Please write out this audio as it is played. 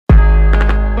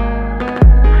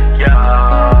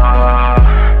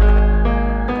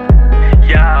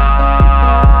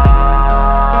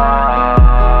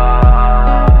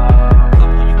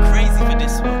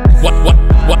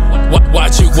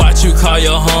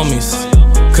homies,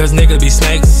 cause niggas be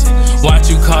snakes. Watch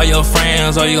you call your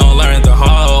friends or you gon' learn the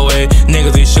hard way.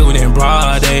 Niggas be shooting in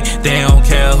broad day, they don't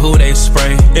care who they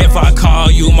spray. If I call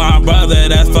you my brother,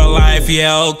 that's for life,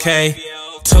 yeah, okay.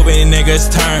 Too many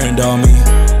niggas turned on me.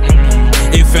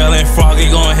 If feeling froggy,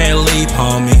 go ahead and leap,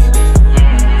 homie.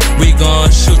 We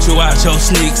gon' shoot you out your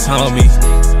sneaks, homie.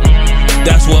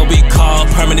 That's what we call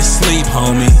permanent sleep,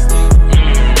 homie.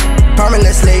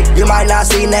 Permanent sleep, you might not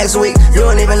see next week. You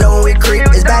don't even know when we creep.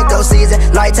 It's backdoor season,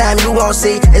 nighttime you won't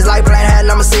see. It's like black hat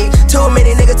and I'ma see. Too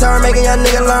many niggas turn, making young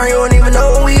nigga learn. You don't even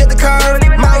know when we hit the curve.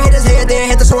 Might hit his head, then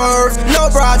hit the swerve.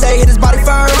 No broad day, hit his body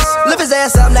first. Lift his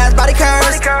ass up, now his body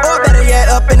curves. Or better yet,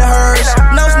 up in the hearse.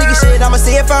 No sneaky shit, I'ma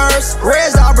see it first.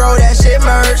 Reds all bro, that shit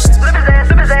merged. Lift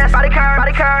his ass, body curve.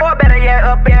 Or better yet,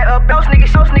 up. No sneaky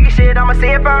shit, I'ma see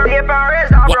it first.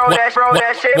 Reds all bro, that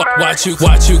shit merged.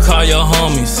 Watch you call your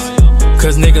homies,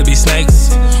 cause niggas be snakes.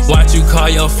 Watch you call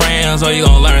your friends or you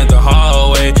gon' learn the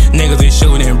hard way. Niggas be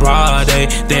shooting in broad day,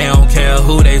 they don't care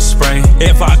who they spray.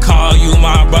 If I call you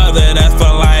my brother, that's for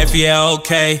life, yeah,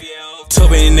 okay. Too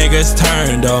many niggas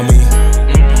turned on me.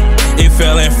 If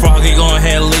feeling froggy, go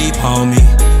ahead and leap, homie.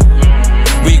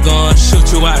 We gon'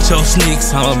 shoot you out your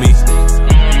sneaks, homie.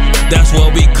 That's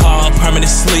what we call permanent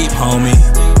sleep, homie.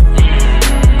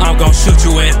 I'm gon' shoot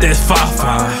you at this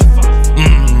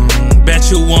 5-5. Bet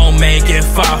you won't make it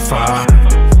far.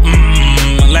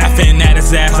 Laughing at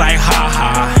his ass like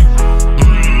ha-ha.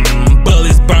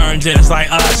 Bullets burn just like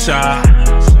Usher.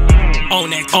 On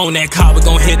that car, we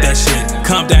gon' hit that shit.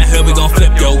 Come down here, we gon'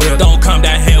 flip your whip. Don't come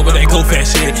down here with that goof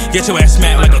ass shit. Get your ass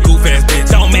smacked like a goof ass bitch.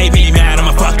 Don't make me mad,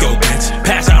 I'ma fuck your bitch.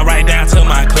 Pass out right down to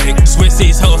my clique. Switch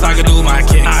these hoes, I can do my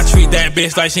kicks. I treat that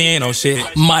bitch like she ain't no shit.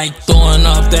 Mike throwing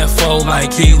up that foe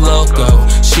like he loco.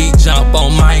 She jump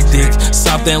on my dick,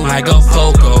 something like a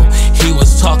pogo. He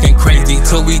was talking crazy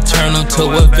till we turned him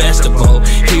to a vegetable.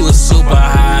 He was super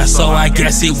high, so I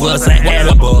guess he was an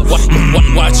edible.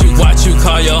 Watch you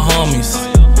call your homies,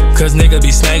 cause niggas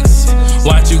be snakes.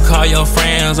 Watch you call your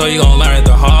friends or you gon' learn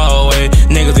the hard way.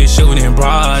 Niggas be shooting in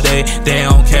broad day, they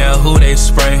don't care who they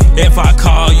spray. If I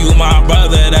call you my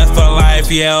brother, that's for life,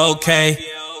 yeah, okay.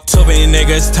 Too many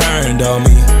niggas turned on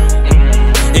me.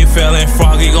 If feeling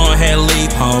froggy, go ahead and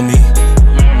leap, homie.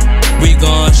 We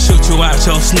gon' shoot you out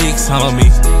your sneaks,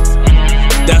 homie.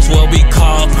 That's what we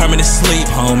call permanent sleep,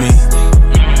 homie.